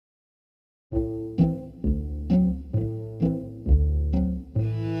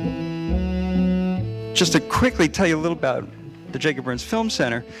Just to quickly tell you a little about the Jacob Burns Film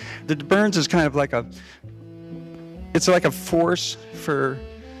Center, the Burns is kind of like it's like a force for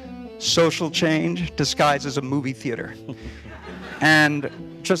social change disguised as a movie theater. And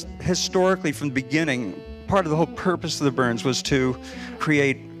just historically from the beginning, part of the whole purpose of the Burns was to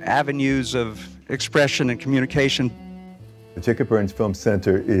create avenues of expression and communication. The Jacob Burns Film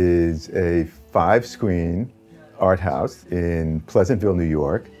Center is a 5-screen art house in Pleasantville, New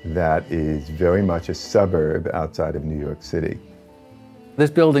York, that is very much a suburb outside of New York City.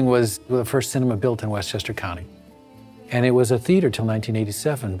 This building was the first cinema built in Westchester County. And it was a theater till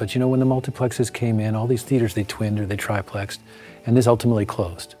 1987. But you know, when the multiplexes came in, all these theaters, they twinned or they triplexed, and this ultimately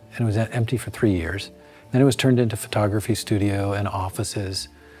closed. And it was empty for 3 years. Then it was turned into photography studio and offices.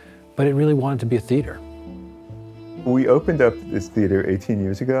 But it really wanted to be a theater. We opened up this theater 18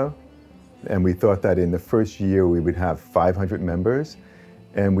 years ago, and we thought that in the first year we would have 500 members.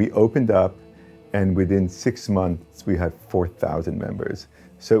 And we opened up, and within 6 months we had 4,000 members.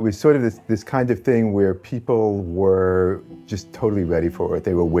 So it was sort of this kind of thing where people were just totally ready for it.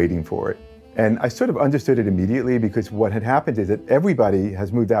 They were waiting for it. And I sort of understood it immediately, because what had happened is that everybody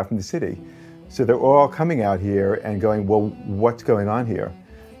has moved out from the city. So they're all coming out here and going, well, what's going on here?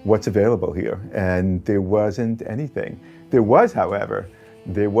 What's available here? And there wasn't anything. There was, however,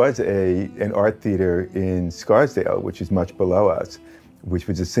 there was an art theater in Scarsdale, which is much below us, which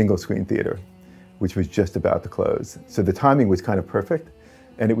was a single-screen theater, which was just about to close. So the timing was kind of perfect.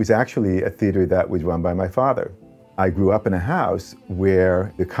 And it was actually a theater that was run by my father. I grew up in a house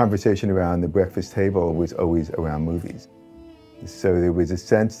where the conversation around the breakfast table was always around movies. So there was a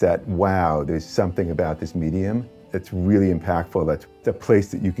sense that, wow, there's something about this medium that's really impactful, that's a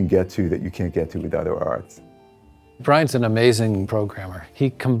place that you can get to that you can't get to with other arts. Brian's an amazing programmer.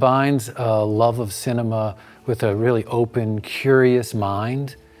 He combines a love of cinema with a really open, curious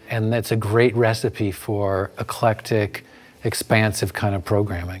mind, and that's a great recipe for eclectic, expansive kind of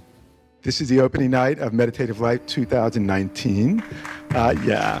programming. This is the opening night of Meditative Life 2019.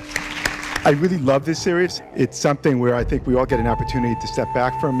 I really love this series. It's something where I think we all get an opportunity to step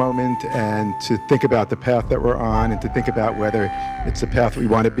back for a moment and to think about the path that we're on, and to think about whether it's the path we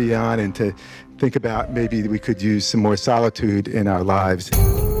want to be on, and to think about maybe we could use some more solitude in our lives.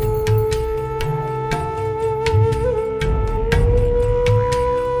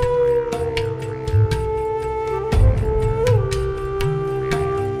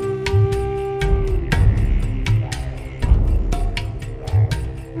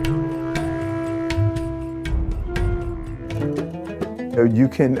 You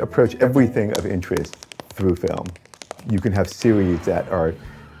can approach everything of interest through film. You can have series that are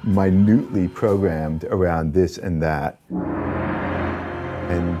minutely programmed around this and that.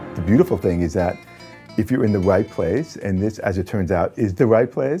 And the beautiful thing is that if you're in the right place, and this, as it turns out, is the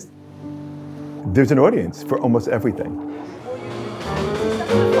right place, there's an audience for almost everything.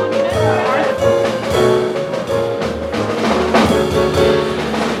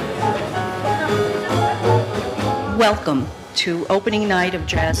 Welcome to opening night of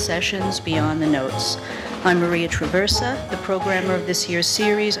Jazz Sessions Beyond the Notes. I'm Maria Traversa, the programmer of this year's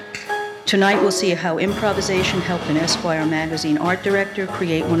series. Tonight we'll see how improvisation helped an Esquire magazine art director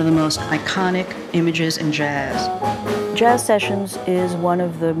create one of the most iconic images in jazz. Jazz Sessions is one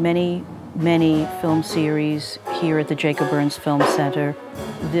of the many film series here at the Jacob Burns Film Center.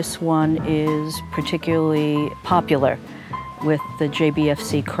 This one is particularly popular with the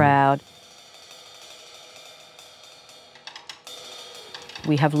JBFC crowd.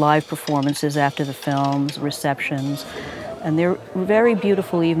 We have live performances after the films, receptions, and they're very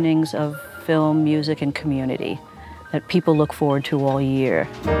beautiful evenings of film, music, and community that people look forward to all year.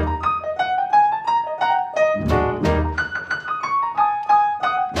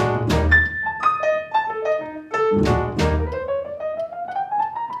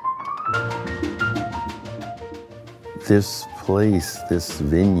 This place, this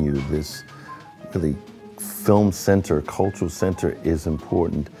venue, this really film center, cultural center is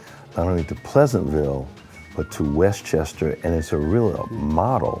important not only to Pleasantville, but to Westchester, and it's a real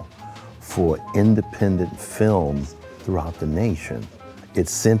model for independent film throughout the nation.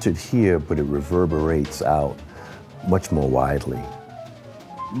 It's centered here, but it reverberates out much more widely.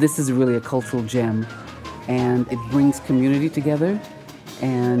 This is really a cultural gem, and it brings community together,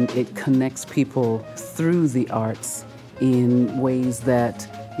 and it connects people through the arts in ways that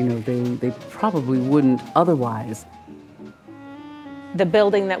they probably wouldn't otherwise. The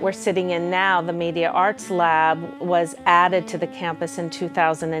building that we're sitting in now, the Media Arts Lab, was added to the campus in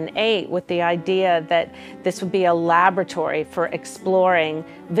 2008 with the idea that this would be a laboratory for exploring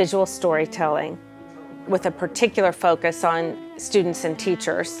visual storytelling with a particular focus on students and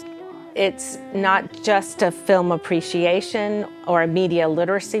teachers. It's not just a film appreciation or a media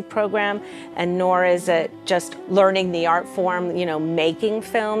literacy program, and nor is it just learning the art form, making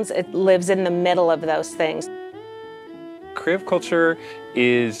films. It lives in the middle of those things. Creative Culture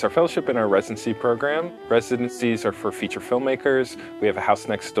is our fellowship and our residency program. Residencies are for feature filmmakers. We have a house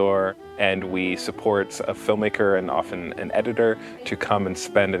next door, and we support a filmmaker and often an editor to come and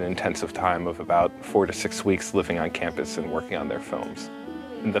spend an intensive time of about 4 to 6 weeks living on campus and working on their films.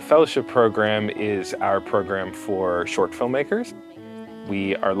 And the fellowship program is our program for short filmmakers.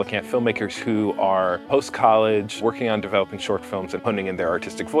 We are looking at filmmakers who are post-college, working on developing short films and honing in their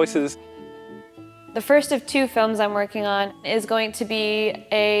artistic voices. The first of 2 films I'm working on is going to be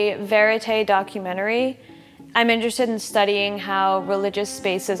a verite documentary. I'm interested in studying how religious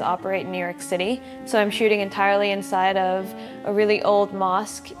spaces operate in New York City, so I'm shooting entirely inside of a really old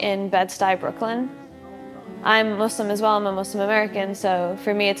mosque in Bed-Stuy, Brooklyn. I'm Muslim as well, I'm a Muslim American, so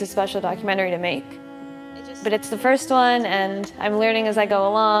for me it's a special documentary to make. But it's the first one, and I'm learning as I go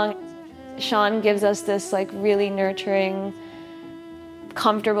along. Sean gives us this really nurturing,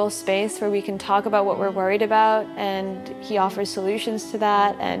 comfortable space where we can talk about what we're worried about, and he offers solutions to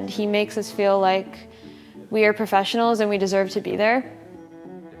that, and he makes us feel like we are professionals and we deserve to be there.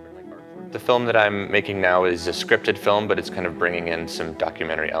 The film that I'm making now is a scripted film, but it's kind of bringing in some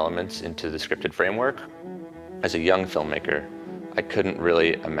documentary elements into the scripted framework. As a young filmmaker, I couldn't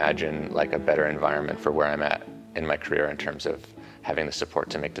really imagine a better environment for where I'm at in my career in terms of having the support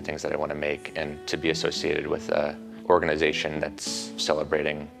to make the things that I want to make and to be associated with a organization that's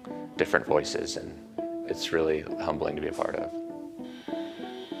celebrating different voices, and it's really humbling to be a part of.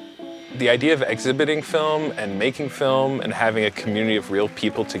 The idea of exhibiting film and making film and having a community of real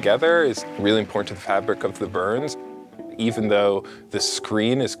people together is really important to the fabric of the Burns. Even though the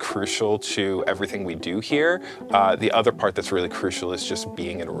screen is crucial to everything we do here, the other part that's really crucial is just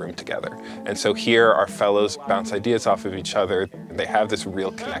being in a room together. And so here our fellows bounce ideas off of each other. They have this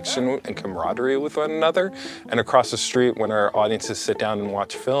real connection and camaraderie with one another. And across the street, when our audiences sit down and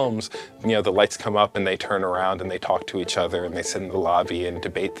watch films, the lights come up and they turn around and they talk to each other and they sit in the lobby and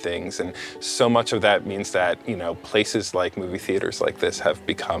debate things. And so much of that means that, places like movie theaters like this have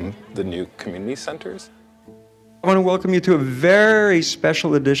become the new community centers. I want to welcome you to a very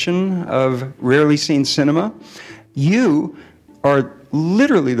special edition of Rarely Seen Cinema. You are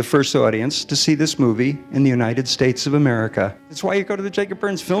literally the first audience to see this movie in the United States of America. It's why you go to the Jacob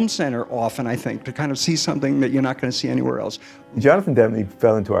Burns Film Center often, I think, to kind of see something that you're not going to see anywhere else. Jonathan Demme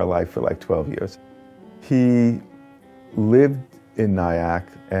fell into our life for 12 years. He lived in Nyack,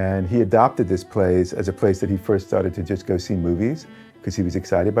 and he adopted this place as a place that he first started to just go see movies because he was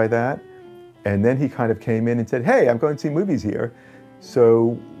excited by that. And then he kind of came in and said, hey, I'm going to see movies here,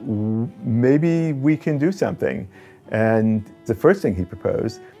 so maybe we can do something. And the first thing he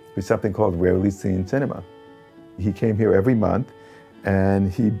proposed was something called Rarely Seen Cinema. He came here every month,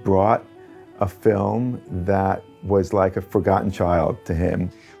 and he brought a film that was like a forgotten child to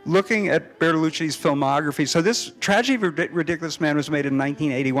him. Looking at Bertolucci's filmography, so this Tragedy of a Ridiculous Man was made in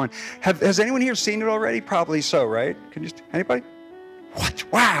 1981. Has anyone here seen it already? Probably so, right? Anybody? What?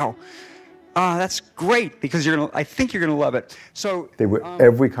 Wow. That's great, because I think you're gonna love it. So they were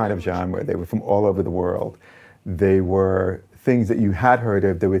every kind of genre. They were from all over the world. They were things that you had heard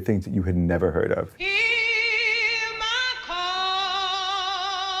of. They were things that you had never heard of.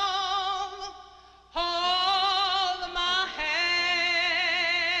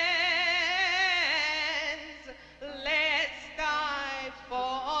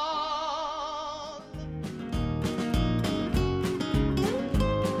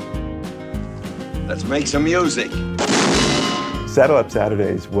 Let's make some music. Saddle Up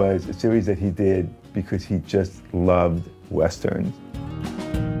Saturdays was a series that he did because he just loved Westerns.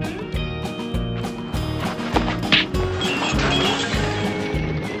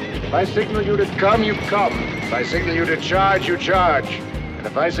 If I signal you to come, you come. If I signal you to charge, you charge. And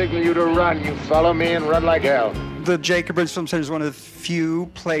if I signal you to run, you follow me and run like hell. The Jacob Burns Film Center is one of the few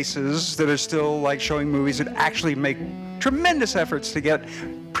places that are still showing movies that actually make tremendous efforts to get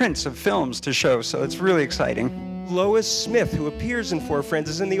prints of films to show, so it's really exciting. Lois Smith, who appears in Four Friends,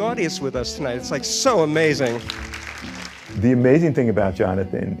 is in the audience with us tonight. It's so amazing. The amazing thing about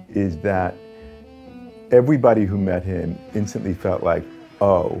Jonathan is that everybody who met him instantly felt like,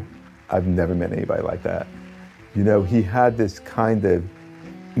 oh, I've never met anybody like that. He had this kind of,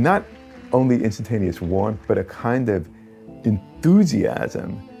 not only instantaneous warmth, but a kind of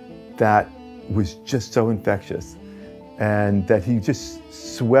enthusiasm that was just so infectious, and that he just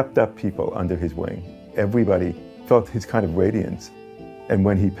swept up people under his wing. Everybody felt his kind of radiance. And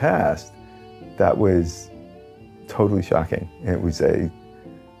when he passed, that was totally shocking. And it was a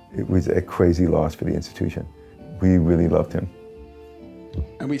It was a crazy loss for the institution. We really loved him.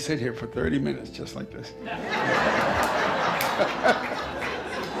 And we sit here for 30 minutes just like this.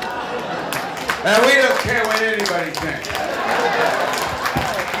 And we don't care what anybody thinks.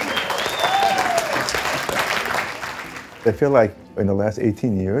 I feel like in the last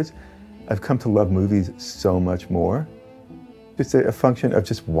 18 years, I've come to love movies so much more. It's a function of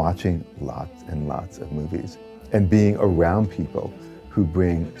just watching lots and lots of movies and being around people who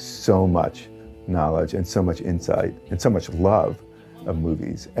bring so much knowledge and so much insight and so much love of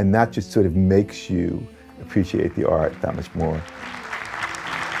movies. And that just sort of makes you appreciate the art that much more.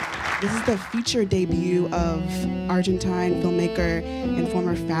 This is the feature debut of Argentine filmmaker and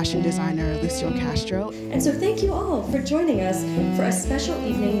former fashion designer Lucio Castro. And so thank you all for joining us for a special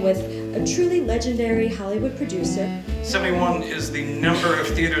evening with a truly legendary Hollywood producer. 71 is the number of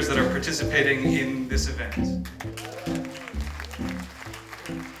theaters that are participating in this event.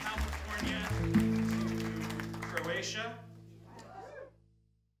 California to Croatia.